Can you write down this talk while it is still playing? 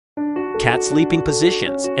Cat sleeping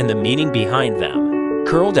positions and the meaning behind them.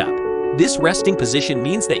 Curled up. This resting position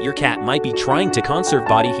means that your cat might be trying to conserve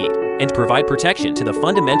body heat and provide protection to the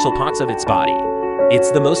fundamental parts of its body.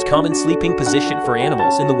 It's the most common sleeping position for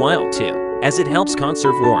animals in the wild too, as it helps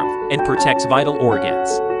conserve warmth and protects vital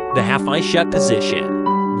organs. The half-eye shut position.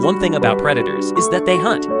 One thing about predators is that they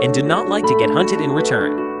hunt and do not like to get hunted in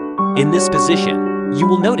return. In this position, you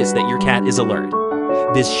will notice that your cat is alert.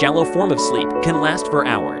 This shallow form of sleep can last for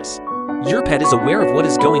hours. Your pet is aware of what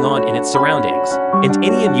is going on in its surroundings, and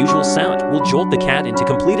any unusual sound will jolt the cat into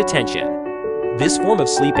complete attention. This form of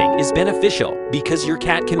sleeping is beneficial because your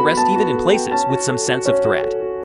cat can rest even in places with some sense of threat.